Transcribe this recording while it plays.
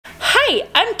Hi,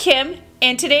 I'm Kim,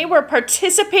 and today we're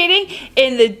participating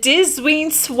in the Disween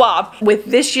Swap with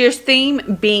this year's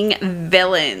theme being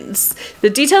villains. The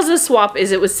details of the swap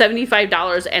is it was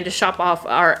 $75 and to shop off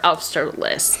our Elfster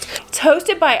list. It's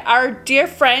hosted by our dear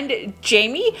friend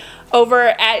Jamie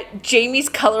over at Jamie's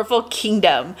Colorful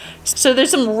Kingdom. So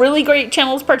there's some really great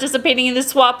channels participating in this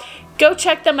swap. Go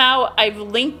check them out. I've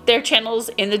linked their channels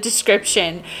in the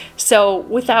description. So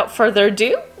without further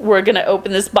ado, we're gonna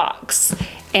open this box.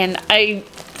 And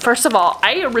first of all,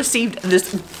 I received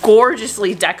this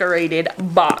gorgeously decorated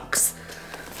box.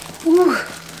 Woo.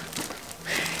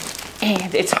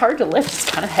 And it's hard to lift, it's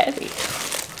kind of heavy.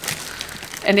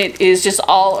 And it is just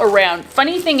all around.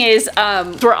 Funny thing is,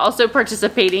 we're also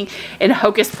participating in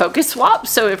Hocus Pocus swap.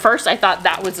 So at first I thought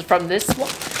that was from this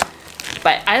swap.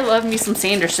 But I love me some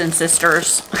Sanderson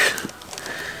sisters.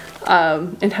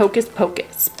 And Hocus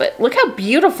Pocus. But look how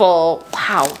beautiful.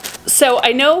 Wow. So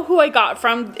I know who I got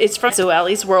from. It's from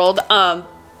Zoelli's World.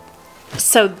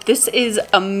 So this is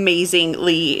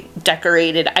amazingly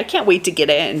decorated. I can't wait to get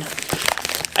in.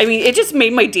 I mean, it just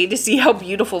made my day to see how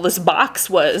beautiful this box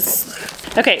was.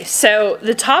 Okay, so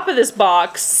the top of this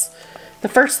box, the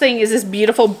first thing is this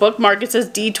beautiful bookmark. It says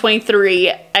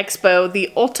D23 Expo,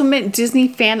 the ultimate Disney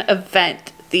fan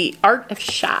event, the art of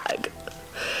shag.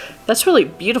 That's really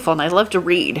beautiful and I love to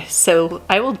read, so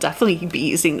I will definitely be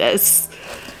using this.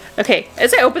 Okay,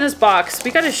 as I open this box,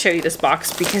 we gotta show you this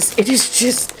box because it is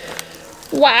just,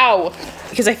 wow.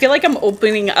 Because I feel like I'm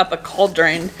opening up a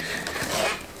cauldron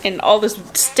and all this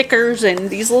stickers and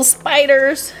these little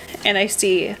spiders, and I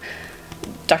see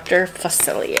Dr.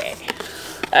 Facilier.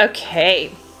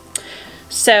 Okay,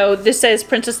 so this says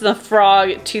Princess and the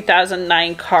Frog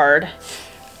 2009 card.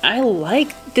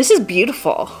 This is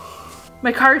beautiful.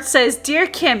 My card says, Dear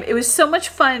Kim, it was so much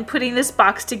fun putting this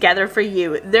box together for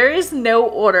you. There is no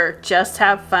order, just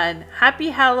have fun.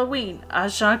 Happy Halloween,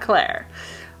 Jean Claire.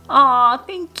 Aw,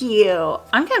 thank you.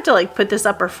 I'm gonna have to like put this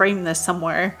up or frame this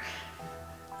somewhere.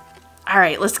 All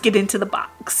right, let's get into the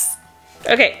box.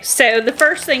 Okay, so the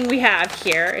first thing we have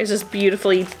here is this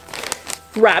beautifully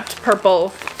wrapped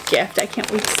purple gift. I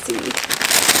can't wait to see.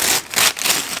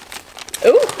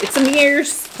 Oh, it's some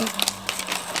ears.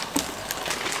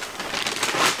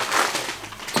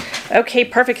 Okay,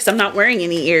 perfect, because I'm not wearing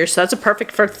any ears, so that's a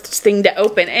perfect first thing to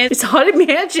open. And it's Haunted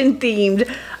Mansion themed.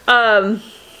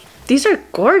 These are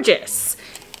gorgeous.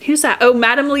 Who's that? Oh,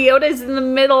 Madame Leota is in the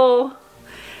middle.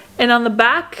 And on the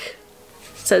back,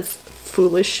 it says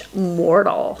Foolish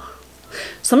Mortal.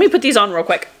 So let me put these on real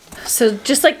quick. So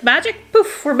just like magic,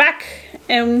 poof, we're back.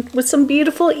 And with some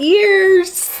beautiful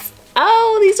ears.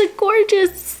 Oh, these are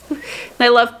gorgeous. And I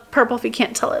love purple. If you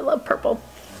can't tell, I love purple.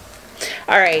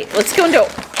 All right, let's go into,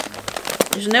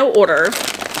 there's no order.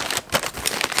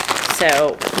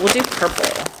 So we'll do purple.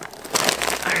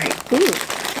 All right, ooh.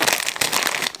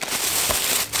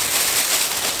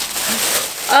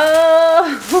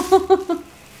 Oh.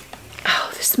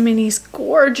 Oh, this Minnie's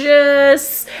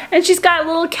gorgeous. And she's got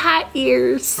little cat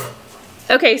ears.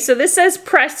 Okay, so this says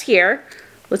press here.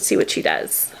 Let's see what she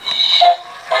does.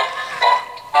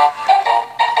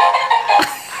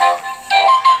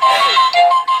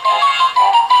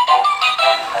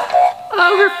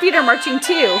 Oh, her feet are marching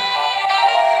too.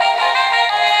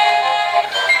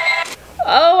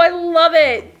 Oh, I love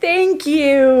it. Thank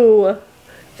you.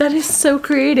 That is so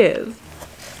creative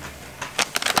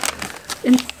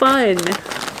and fun.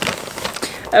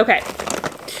 Okay.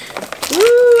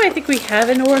 Ooh, I think we have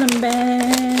an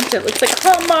ornament. It looks like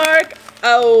Hallmark.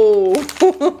 Oh.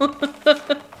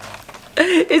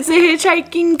 It's a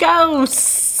hitchhiking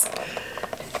ghost.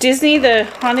 Disney, the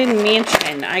Haunted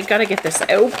Mansion. I gotta get this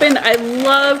open. I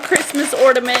love Christmas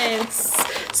ornaments.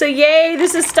 So yay,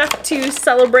 this is stuff to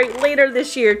celebrate later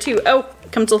this year too. Oh,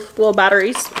 comes with little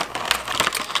batteries.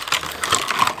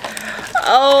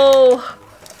 Oh.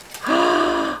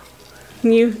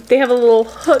 They have a little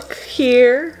hook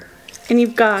here, and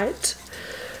you've got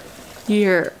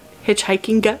your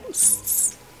hitchhiking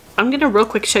ghosts. I'm gonna real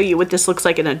quick show you what this looks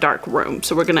like in a dark room.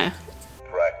 So we're gonna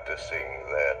practicing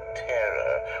their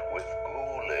terror with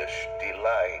ghoulish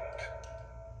delight.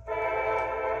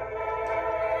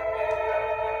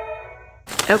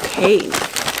 Okay.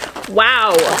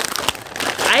 Wow.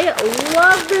 I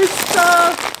love this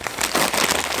stuff.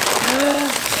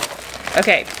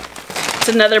 Okay. It's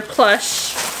another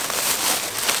plush.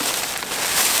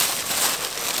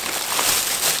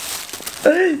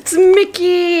 It's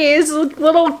Mickey. It's a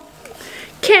little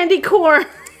candy corn.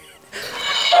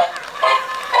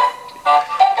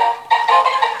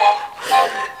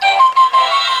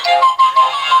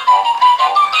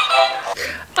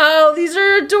 Oh, these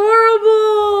are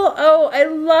adorable. Oh, I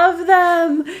love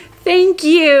them. Thank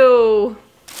you.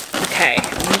 Okay,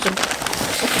 there's a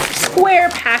square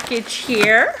package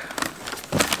here.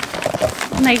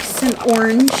 Nice and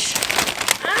orange.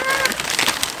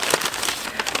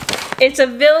 It's a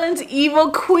Villains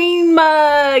Evil Queen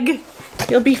mug.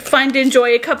 It'll be fun to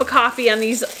enjoy a cup of coffee on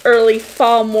these early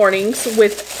fall mornings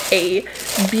with a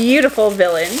beautiful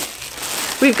villain.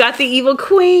 We've got the Evil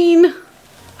Queen.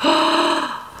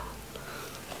 Oh,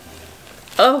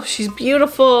 she's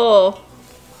beautiful.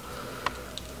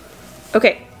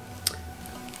 Okay.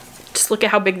 Just look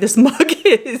at how big this mug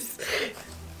is.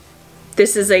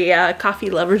 This is a coffee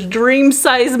lover's dream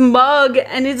size mug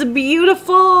and it's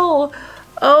beautiful.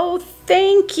 Oh,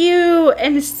 thank you.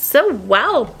 And it's so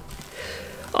well.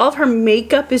 All of her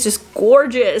makeup is just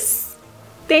gorgeous.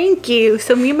 Thank you.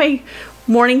 So me and my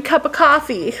morning cup of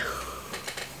coffee.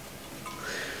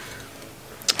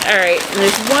 All right, and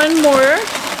there's one more.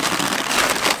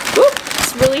 Ooh,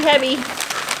 it's really heavy.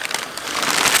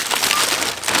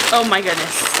 Oh my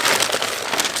goodness.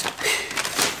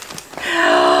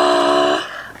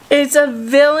 It's a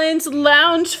Villains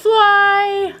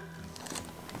Loungefly.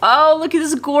 Oh, look at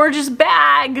this gorgeous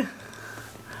bag.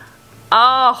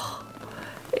 Oh.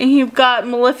 And you've got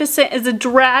Maleficent as a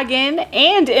dragon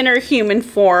and in her human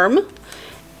form.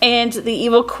 And the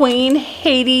Evil Queen,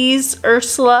 Hades,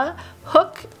 Ursula,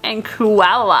 Hook, and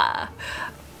Cruella.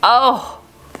 Oh,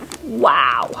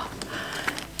 wow.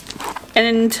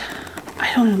 And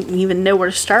I don't even know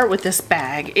where to start with this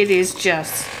bag. It is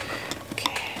just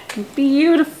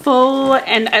beautiful.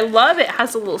 And I love it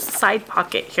has a little side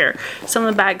pocket here. Some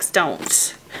of the bags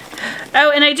don't.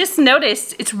 Oh, and I just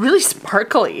noticed it's really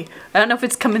sparkly. I don't know if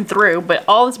it's coming through, but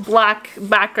all this black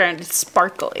background is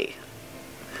sparkly.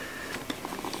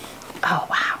 Oh,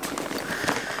 wow.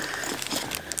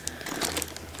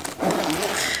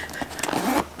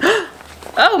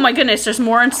 Oh my goodness, there's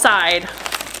more inside.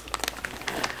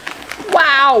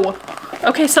 Wow.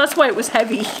 Okay, so that's why it was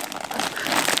heavy.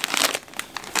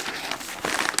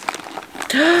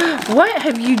 What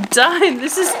have you done?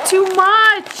 This is too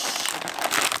much.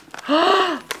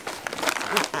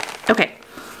 Okay.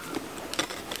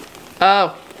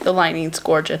 Oh, the lining's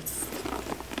gorgeous.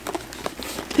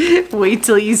 Wait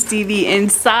till you see the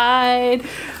inside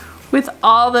with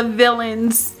all the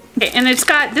villains. Okay, and it's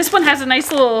got, this one has a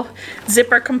nice little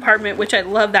zipper compartment, which I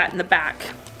love that in the back.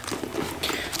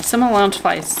 Some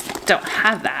Loungeflies don't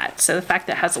have that, so the fact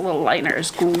that it has a little liner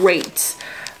is great.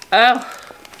 Oh,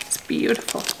 it's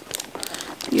beautiful.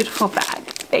 Beautiful bag.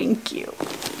 Thank you.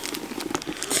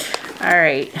 All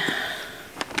right,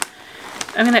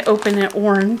 I'm gonna open an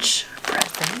orange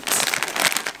present.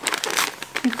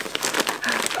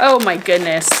 Oh my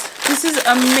goodness, this is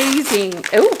amazing.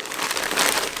 Oh,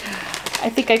 I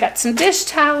think I got some dish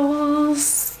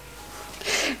towels.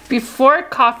 Before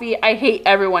coffee, I hate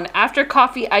everyone. After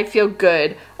coffee, I feel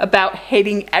good about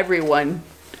hating everyone.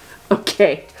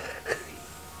 Okay,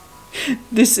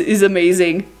 this is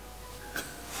amazing.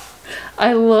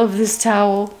 I love this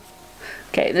towel.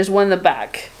 Okay, there's one in the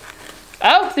back.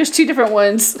 Oh, there's two different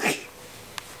ones.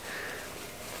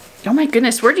 Oh my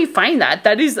goodness, where'd you find that?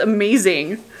 That is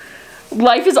amazing.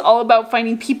 Life is all about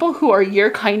finding people who are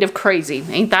your kind of crazy.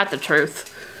 Ain't that the truth?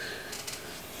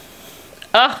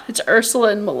 Oh, it's Ursula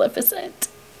and Maleficent.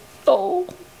 Oh.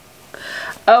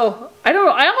 Oh, I don't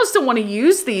know. I almost don't want to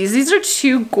use these. These are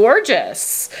too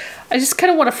gorgeous. I just kind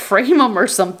of want to frame them or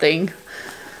something.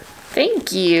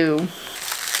 Thank you.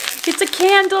 It's a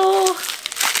candle.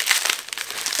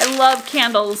 I love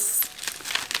candles.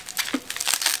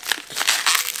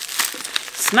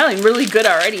 Smelling really good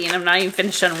already and I'm not even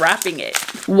finished unwrapping it.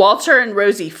 Walter and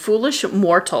Rosie, Foolish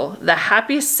Mortal, the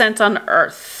happiest scent on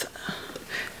earth.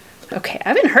 Okay, I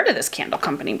haven't heard of this candle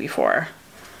company before.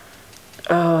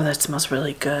 Oh, that smells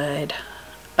really good.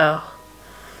 Oh,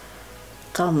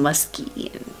 it's all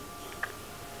musky and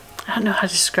I don't know how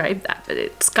to describe that, but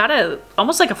it's got a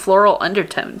almost like a floral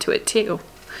undertone to it too.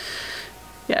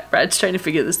 Yeah, Brad's trying to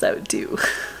figure this out too.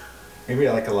 Maybe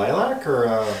like a lilac or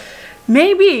a...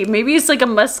 Maybe it's like a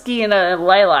musky and a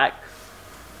lilac.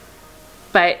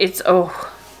 But it's,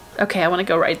 oh, okay, I want to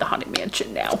go ride the Haunted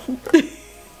Mansion now.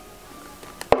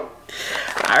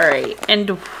 All right,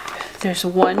 and there's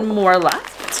one more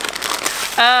left.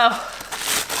 Oh.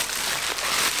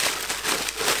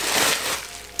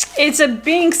 It's a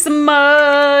Binks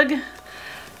mug.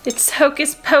 It's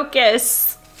Hocus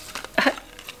Pocus.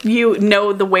 You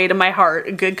know the way to my heart,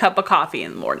 a good cup of coffee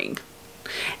in the morning.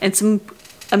 And some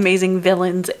amazing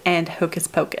villains and Hocus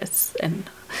Pocus. And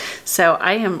so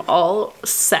I am all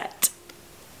set.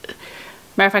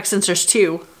 Matter of fact, since there's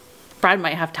two, Brad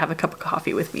might have to have a cup of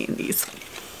coffee with me in these.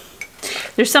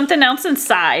 There's something else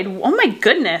inside. Oh my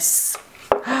goodness.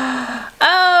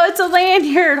 Oh, it's a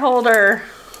lanyard holder.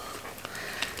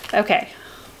 Okay,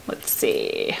 let's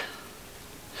see.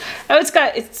 Oh,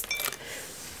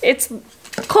 it's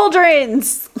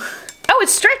cauldrons. Oh,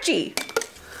 it's stretchy. I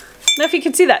don't know if you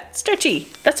can see that. Stretchy.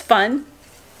 That's fun.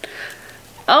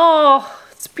 Oh,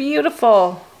 it's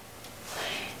beautiful.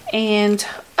 And,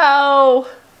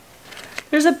 oh,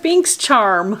 there's a Binks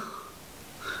charm.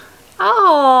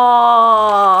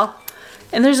 Oh,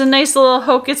 and there's a nice little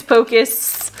Hocus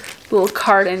Pocus little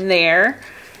card in there.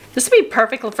 This would be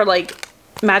perfect for like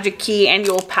Magic Key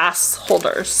annual pass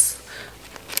holders.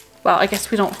 Well, I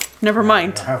guess we don't, never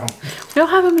mind. We don't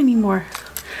have them anymore.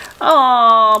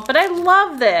 Oh, but I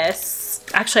love this.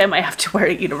 Actually, I might have to wear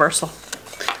it at Universal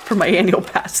for my annual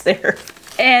pass there.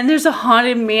 And there's a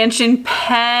Haunted Mansion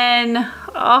pen.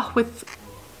 Oh, with,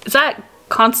 is that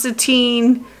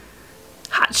Constantine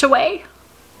Hatchaway?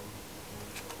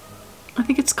 I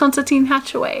think it's Constantine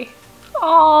Hatchaway.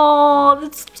 Oh,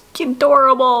 that's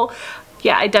adorable.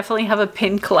 Yeah, I definitely have a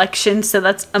pin collection, so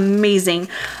that's amazing.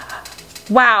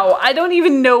 Wow, I don't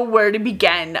even know where to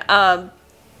begin.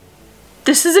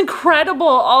 This is incredible.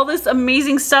 All this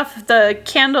amazing stuff. The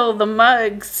candle, the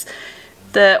mugs,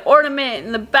 the ornament,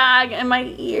 and the bag, and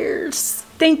my ears.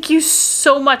 Thank you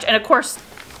so much. And of course,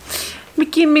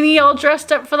 Mickey and Minnie all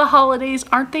dressed up for the holidays,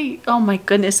 aren't they? Oh my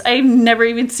goodness, I've never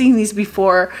even seen these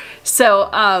before.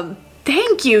 So,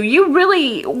 thank you. You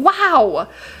really, wow.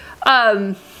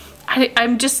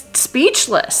 I'm just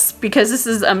speechless because this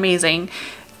is amazing.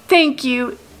 Thank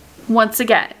you once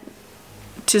again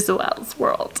to Zoelle's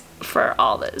World for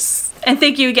all this. And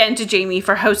thank you again to Jamie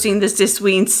for hosting this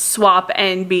Disween Swap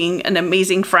and being an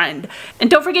amazing friend. And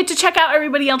don't forget to check out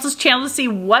everybody else's channel to see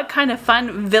what kind of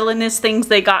fun villainous things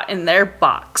they got in their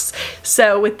box.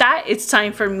 So with that, it's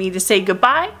time for me to say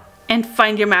goodbye and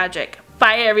find your magic.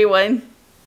 Bye everyone.